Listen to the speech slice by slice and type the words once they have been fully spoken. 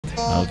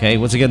Okay,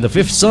 once again, the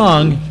fifth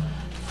song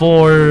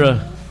for...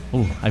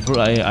 oh,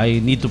 I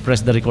need to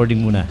press the recording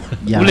muna.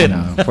 Yeah, Ulit.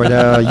 no, for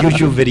the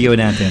YouTube video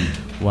natin.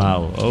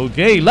 Wow.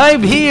 Okay,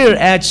 live here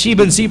at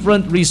Shiban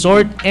Seafront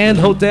Resort and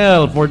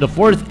Hotel for the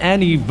 4th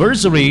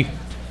anniversary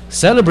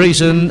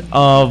celebration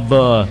of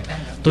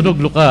Tunog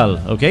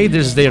Lokal. Okay,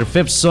 this is their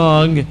fifth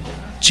song,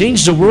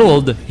 Change the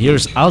World.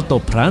 Here's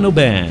Altoprano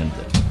Band.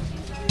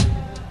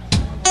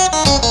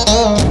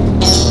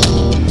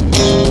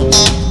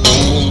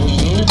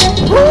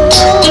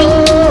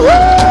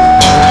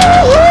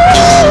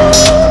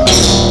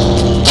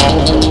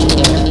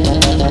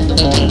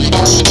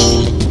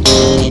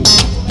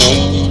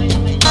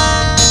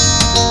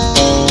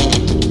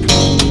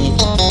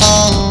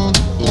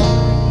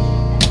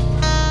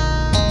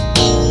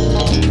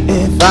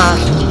 If I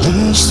can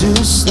reach the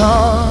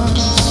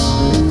stars,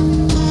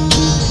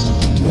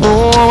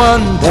 pour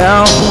one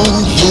down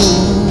for you,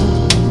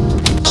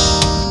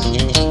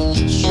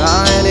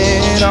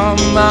 shining on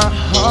my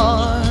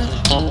heart,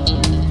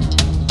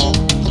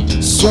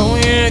 so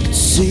you can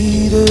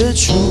see the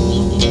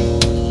truth.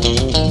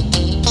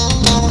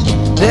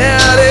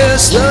 That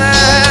is the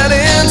light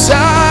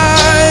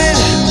inside,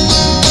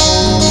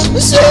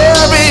 it's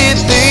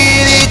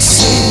everything it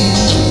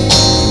seems.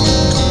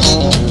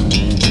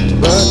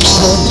 But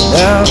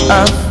now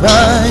I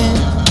find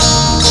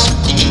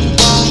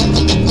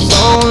it's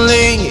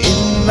only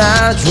in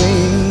my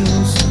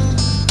dreams.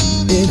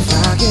 If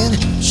I can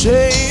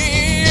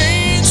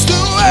change the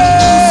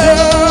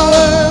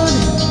world,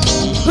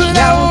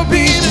 that will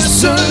be the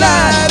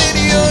sunlight in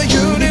your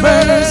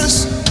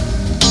universe.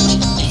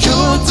 You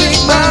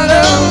think my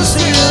love's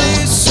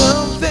really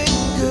something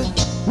good,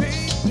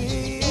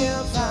 baby.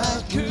 If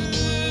I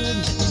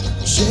could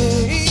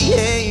change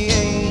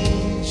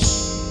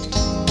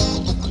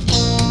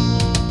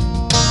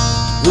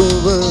the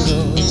world.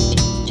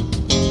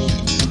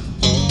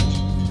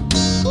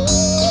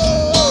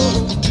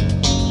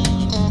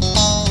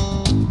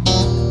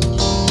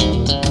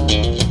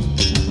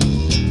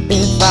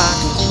 If I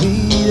could be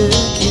the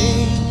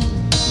king,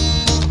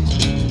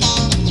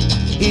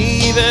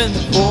 even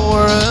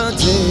for a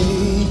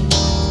day,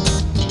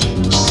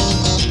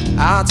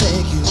 I'll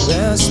take you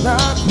as my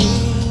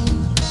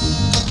queen.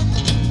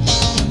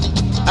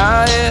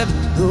 I have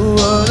no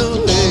other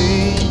way.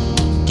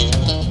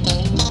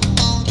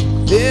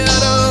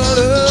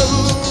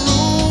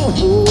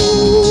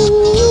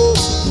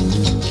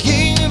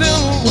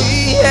 Kingdom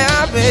we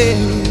have made,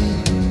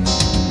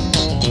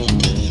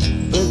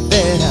 but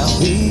then I'll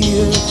be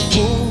a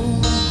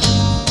fool,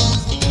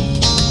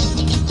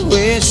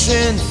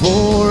 wishing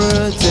for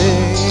a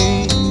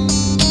day.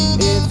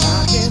 If I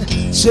can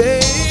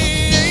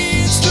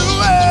change the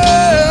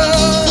world,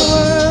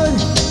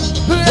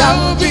 I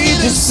will be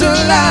the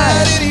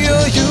sunlight in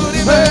your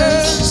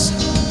universe.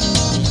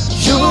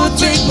 You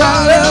think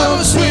my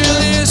love's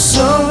really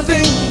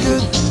something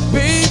good,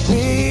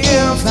 baby.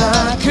 If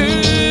I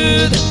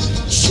could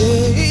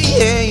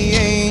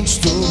change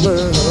the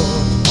world,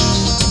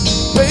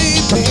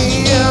 baby.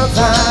 If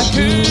I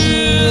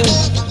could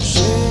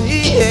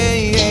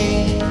change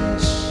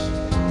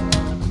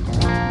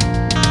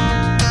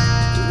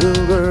the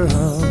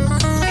world.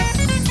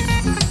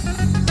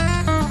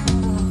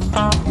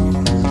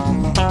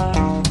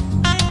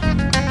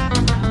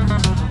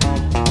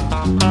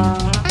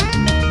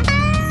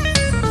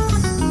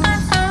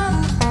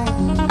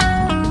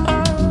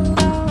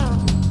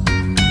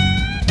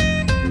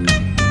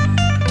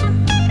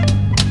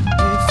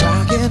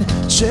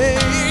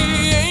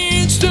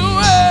 Change the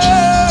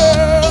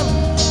world,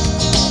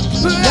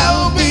 that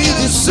will be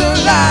the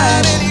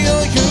sunlight in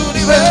your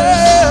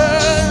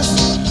universe.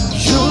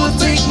 You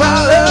think my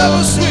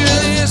love was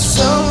really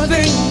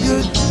something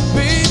good,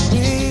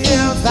 baby.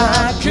 If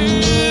I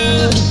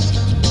could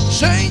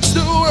change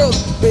the world,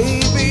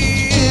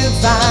 baby. If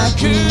I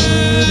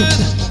could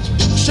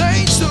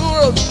change the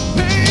world,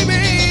 baby.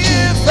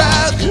 If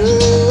I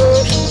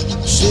could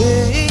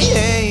change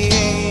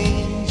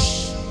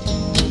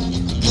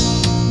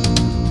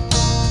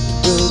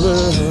the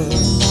world.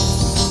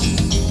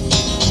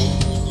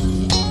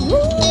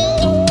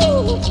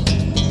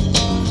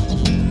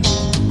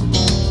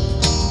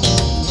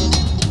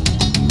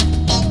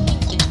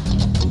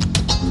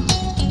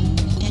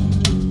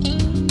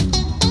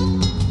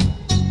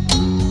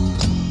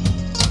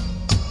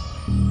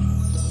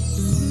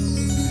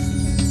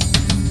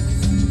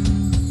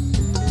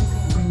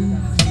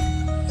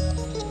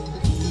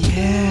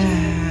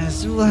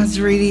 Yes, well, that's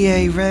really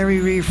a very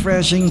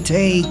refreshing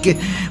take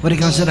when it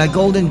comes to that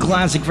golden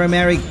classic from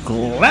Eric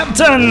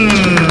Clapton.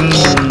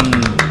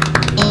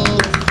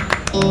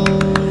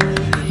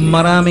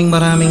 Maraming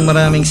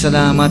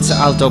salamat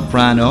sa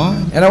Altoprano.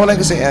 And I would like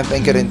to say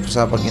thank you rin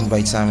sa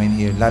pag-invite sa amin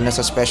here, lalo na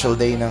sa special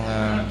day ng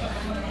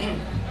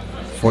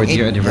 4th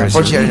year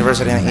anniversary. 4th year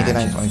anniversary ng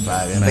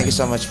 89.5. And thank you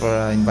so much for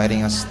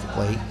inviting us to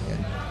play.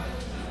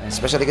 And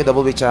especially kay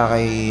Double B tsaka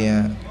kay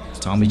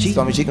Tommy G.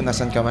 Tommy G, kung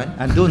nasan ka man.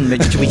 Andun,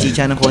 medyo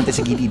chumichicha ng konti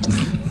sa gilid.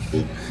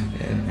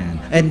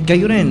 And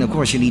kayo rin, of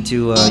course, you need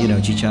to,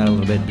 chicha a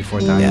little bit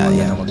before tayo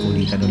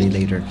magkulitan ulit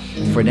later.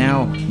 For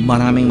now,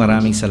 maraming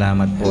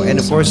salamat po. And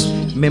of course,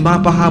 may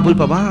mapahabol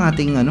pa ba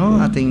ating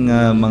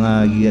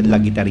mga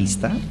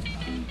gitarista?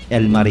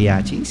 El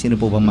Mariachi? Sino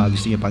po bang mga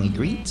gusto niyo pang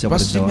i-greet?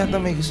 Basta yata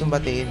may gustong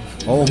batiin.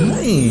 Oo nga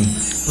eh.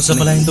 Pusa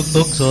pala yung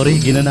tugtog. Sorry,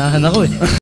 ginanahan ako eh.